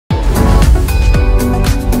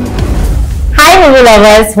movie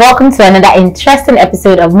lovers, welcome to another interesting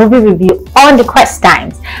episode of Movie Review on the Quest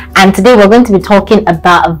Times. And today we're going to be talking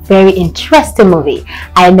about a very interesting movie.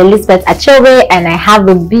 I am Elizabeth Achobe and I have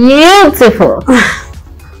a beautiful...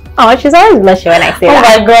 Oh, she's always blushing when I say that.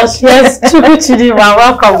 Oh my gosh, yes, Chidima,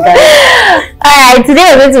 welcome guys. Alright,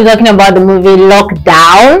 today we're going to be talking about the movie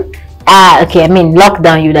Lockdown.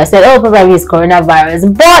 Lockdown, you would have said, oh, probably it's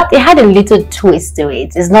coronavirus, but it had a little twist to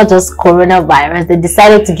it. It's not just coronavirus. They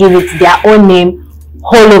decided to give it their own name,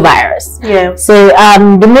 Holovirus. Yeah. So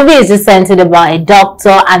the movie is just centered about a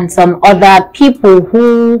doctor and some other people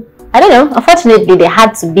who, I don't know, unfortunately they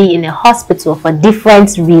had to be in a hospital for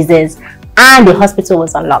different reasons, and the hospital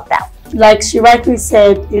was on lockdown. Like she rightly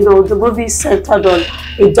said, you know, the movie is centered on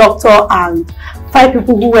a doctor and 5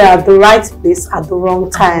 people who were at the right place at the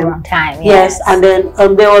wrong time. Yes. And then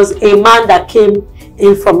there was a man that came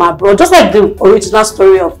in from abroad, just like the original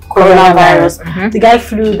story of coronavirus. The guy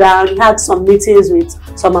flew down, he had some meetings with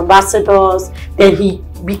some ambassadors, then he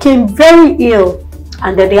became very ill,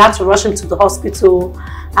 and then they had to rush him to the hospital,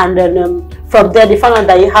 and then from there they found out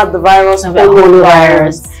that he had the virus,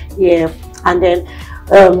 Holovirus. Yeah. And then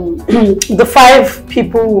the 5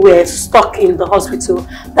 people were stuck in the hospital.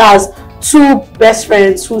 That was 2 best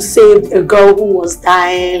friends who saved a girl who was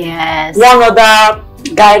dying. Yes. One other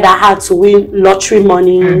guy that had to win lottery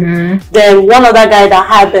money. Then one other guy that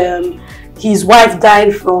had his wife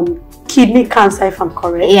died from kidney cancer, if I'm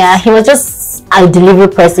correct. Yeah, he was just a delivery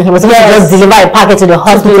person. He was supposed to just deliver a packet to the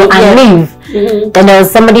hospital and leave. Then there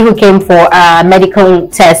was somebody who came for a medical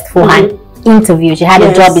test for her interview. She had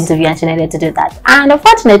a job interview and she needed to do that. And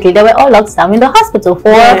unfortunately, they were all locked down in the hospital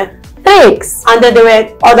for 3 weeks. And then there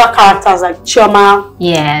were other characters like Chioma.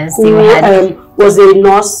 Yes, who was a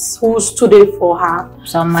nurse who stood in for her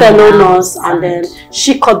fellow nurse, and then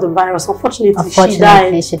she caught the virus. Unfortunately, she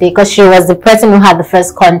died. She did, because she was the person who had the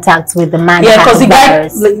first contact with the man. Yeah, because the guy,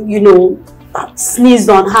 you know, sneezed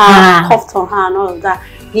on her, coughed on her, and all of that.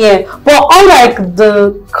 Yeah, but unlike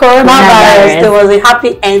the coronavirus, there was a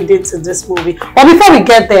happy ending to this movie. But before we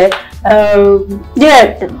get there, I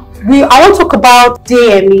want to talk about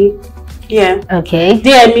DME. Yeah. Okay.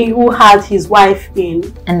 DME, who had his wife in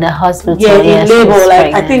the hospital. Yeah, in labor.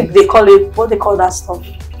 Like I think they call it, what they call that stuff,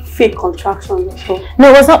 fake contractions or so. No,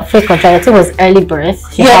 it was not fake contraction. I think it was early birth.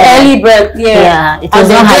 Early birth. Yeah. It was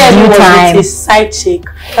not her due time. With his side chick.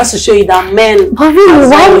 That's to show you that men. But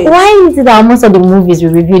really, why is it that most of the movies we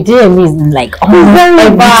review, DME is like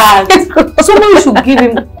very bad? Someone should give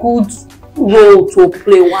him good role to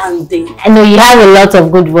play one day. I know he has a lot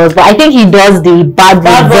of good roles, but I think he does the bad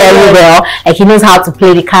role very well. Like he knows how to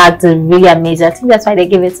play the character really amazing. I think that's why they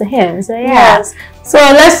give it to him. So yes. So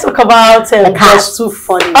let's talk about the cast. Too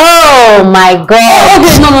funny. Oh my god.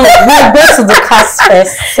 Okay, no. We'll go to the cast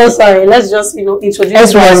first. So sorry. Let's just introduce.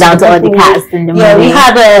 Let's run down to all the cast in the movie. Yeah, we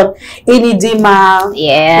had Enidima.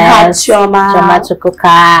 Yeah. We had Chioma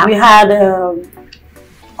Chukwuka. We had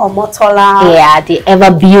Omotola. Yeah, the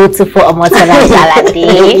ever beautiful Omotola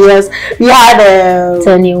Jalade. Yes. We had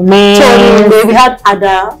Tony Ume. We had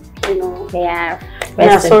Ada, you know. Yeah.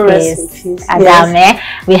 Rest in peace. Adame.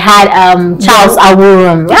 We had Charles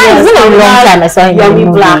Awurum. Yeah, it's been a long time I saw him in the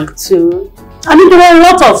movie. Black too. I mean, there were a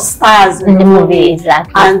lot of stars in the movie.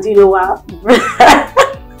 Exactly. And you know what?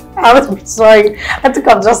 I'm sorry. I think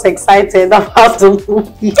I'm just excited about the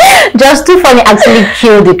movie. Just too funny actually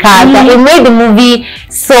killed the character. It made the movie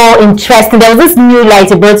so interesting. There was this new light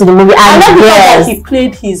he brought to the movie. I love that he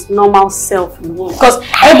played his normal self in the movie, because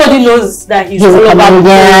everybody knows that he's a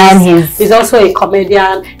comedian. He's also a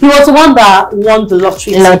comedian. He was the one that won the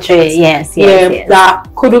lottery. Yes. That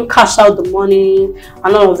couldn't cash out the money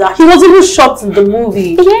and all of that. He was even shot in the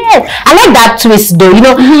movie. Yes, I like that twist though. You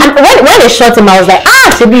know, and when they shot him, I was like,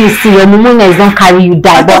 should you see your pneumonia is not carry you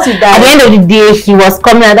die. But at the end of the day, he was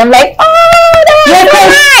coming and I'm like, nice.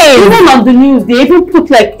 Even on the news, they even put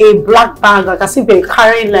like a black bag, like as if they're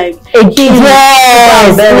carrying like a kid.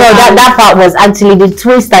 Yes, that part was actually the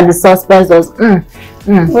twist, and the suspense was. Well,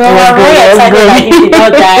 I'm very excited that he did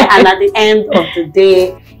not die, and at the end of the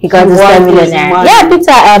day, he got his millionaire. Yeah,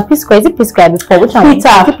 Peter P-Square. Is it P-Square before? Which one? Peter.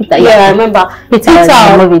 Yeah, I remember. Peter was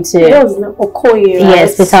in the movie too. Okoye.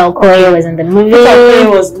 Yes, Peter Okoye was in the movie. Peter Okoye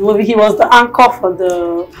was in the movie. He was the anchor for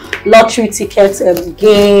the lottery tickets and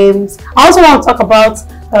games. I also want to talk about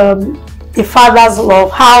the father's love.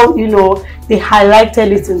 How, you know, they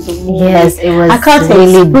highlighted it in the movie. Yes, it was. I can't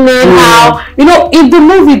really explain how, you know, in the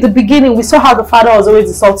movie, the beginning, we saw how the father was always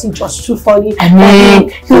insulting Josh too funny. I mean,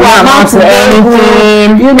 he was not to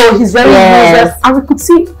anything. You know, he's very useless. And we could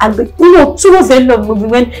see, and you know, towards the end of the movie,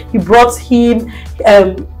 when he brought him,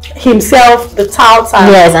 himself, the touts,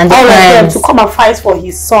 and, and all of them to come and fight for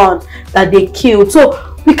his son that they killed. So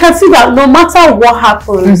we can see that no matter what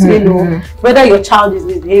happens, you know, whether your child is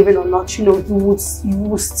misbehaving or not, you know, you would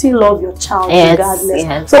still love your child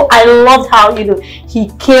regardless. So I loved how, you know,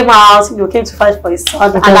 he came out, you know, came to fight for his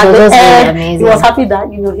son, and at the end, he was happy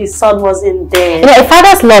that, you know, his son wasn't there. You know, a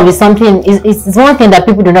father's love is something, it's one thing that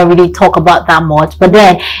people do not really talk about that much, but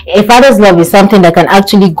then a father's love is something that can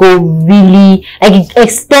actually go really, like, it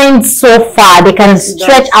extends so far. They can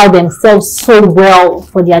stretch out themselves so well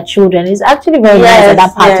for their children. It's actually very nice at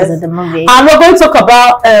that part of the movie. And we're going to talk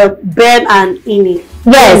about Ben and Ini.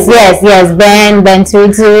 Yes. Ben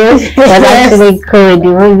Tutu was actually cool in the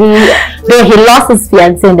movie. Though he lost his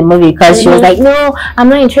fiancée in the movie because she was like, no, I'm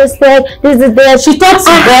not interested. This is there. She thought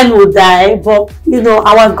Ben would die, but you know,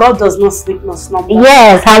 our God does not sleep nor slumber.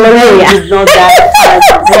 Yes, hallelujah. Ben did not die.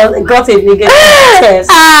 And got a negative test.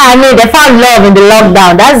 I mean, they found love in the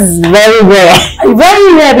lockdown. That's very rare.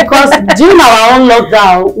 Very rare, because during our own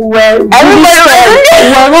lockdown, we were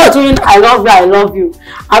not doing I love you.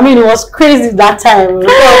 I mean, it was crazy that time. So,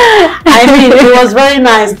 I mean, it was very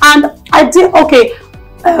nice. And I did, okay,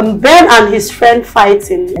 Ben and his friend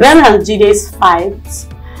fighting, Ben and Jide's fight,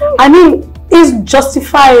 I mean, is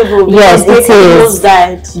justifiable. Yes, it is.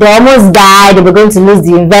 They almost died. They were going to lose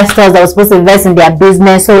the investors that were supposed to invest in their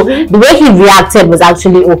business. So the way he reacted was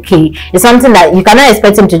actually okay. It's something that you cannot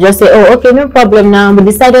expect him to just say, oh, okay, no problem now. We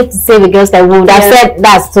decided to save the girls that would. I said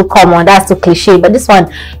that's too common, that's too cliche. But this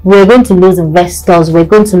one, we're going to lose investors. We're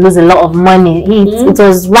going to lose a lot of money. It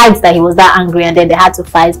was right that he was that angry, and then they had to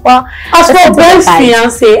fight. But as for Ben's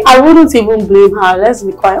fiancée, I wouldn't even blame her. Let's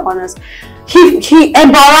be quite honest. He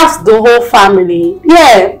embarrassed the whole family.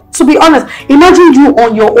 Yeah, to be honest, imagine you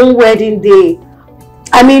on your own wedding day.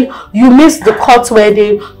 I mean, you missed the court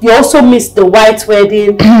wedding, you also missed the white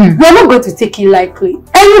wedding. You're not going to take it lightly.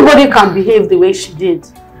 Anybody can behave the way she did.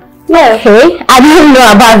 Yeah. Okay, I didn't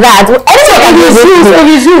know about that. It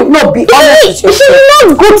is you. No, be honest. She did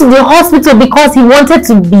not go to the hospital because he wanted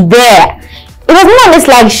to be there. It was more or less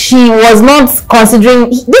like she was not considering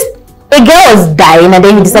this. A girl was dying, and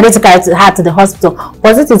then he decided to carry her to the hospital.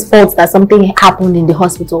 Was it his fault that something happened in the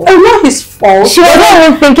hospital? It's not his fault. She was not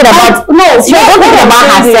even thinking about. She was not thinking about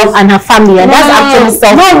herself and her family, and that's actually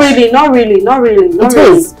selfish. Not really.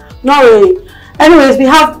 Anyways, we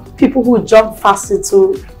have people who jump fast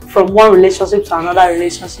into from one relationship to another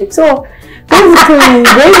relationship. So basically,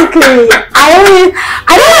 I don't know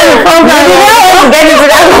get into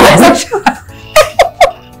that conversation.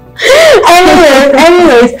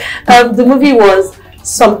 anyways, the movie was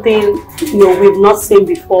something, you know, we've not seen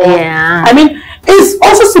before. Yeah. I mean, it's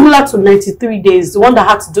also similar to 93 Days, the one that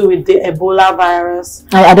had to do with the Ebola virus.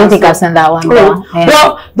 I don't think I've seen that one.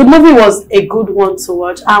 Well, the movie was a good one to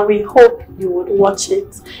watch, and we hope you would watch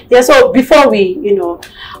it. Yeah, so before we, you know,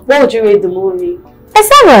 what would you rate the movie? A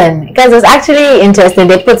 7, because it was actually interesting.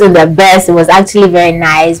 They put in their best. It was actually very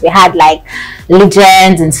nice. We had like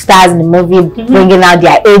legends and stars in the movie bringing out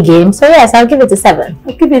their A game. So yes, I'll give it a 7.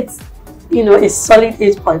 I'll give it, you know, a solid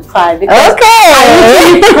 8.5. Okay. I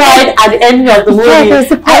literally cried at the end of the movie. I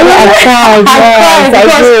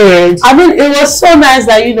did. I mean, it was so nice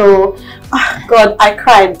that, you know, God, I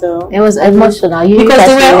cried though. It was emotional. Because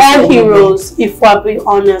they were all heroes, if we're being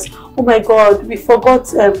honest. Oh my God, we forgot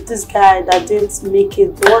this guy that didn't make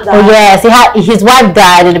it. The one that his wife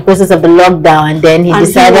died in the process of the lockdown, and then he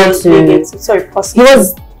decided he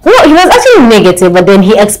was actually negative, but then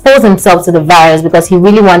he exposed himself to the virus because he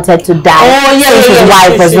really wanted to die since his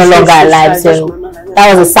wife was no longer alive. So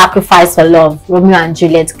that was a sacrifice for love, Romeo and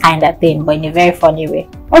Juliet kind of thing, but in a very funny way.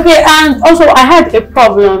 Okay, and also I had a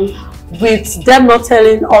problem with them not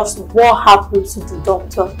telling us what happened to the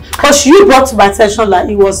doctor, because you brought to my attention that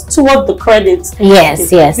it was toward the credits. Yes.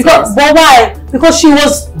 But why? Because she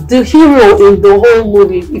was the hero in the whole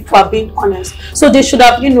movie, if we're being honest. So they should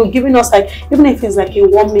have, you know, given us like, even if it's like a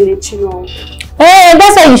 1 minute, you know. Hey,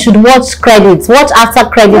 that's why you should watch credits. Watch after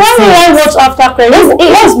credits. Why would I watch after credits?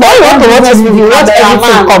 It's very to watch this movie, watch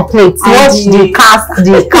everything complete. Watch the cast,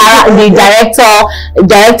 the director,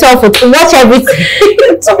 watch everything.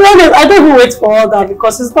 To be honest, I don't even wait for all that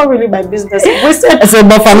because it's not really my business. So,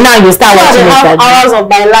 but from now you start watching it. Hours of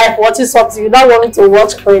my life watching something. You're not wanting to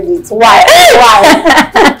watch credits. Why?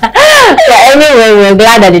 So anyway, we're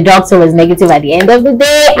glad that the doctor was negative at the end of the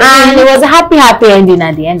day, and it was a happy ending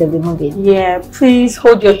at the end of the movie. Yeah, please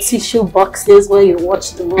hold your tissue boxes when you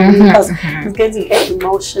watch the movie because it's going to get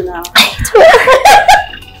emotional.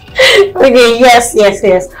 Okay, yes.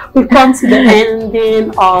 We've come to the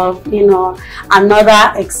ending of,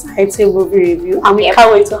 another exciting movie review, and we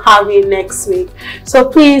can't wait to have you next week. So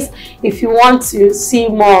please, if you want to see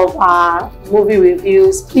more of our movie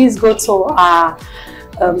reviews, please go to our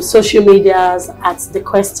social medias at The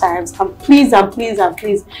Quest Times, and please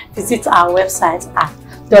visit our website at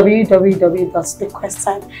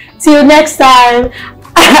www.thequesttimes. Till next time,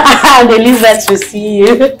 and Elizabeth will see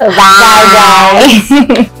you.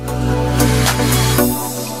 Bye.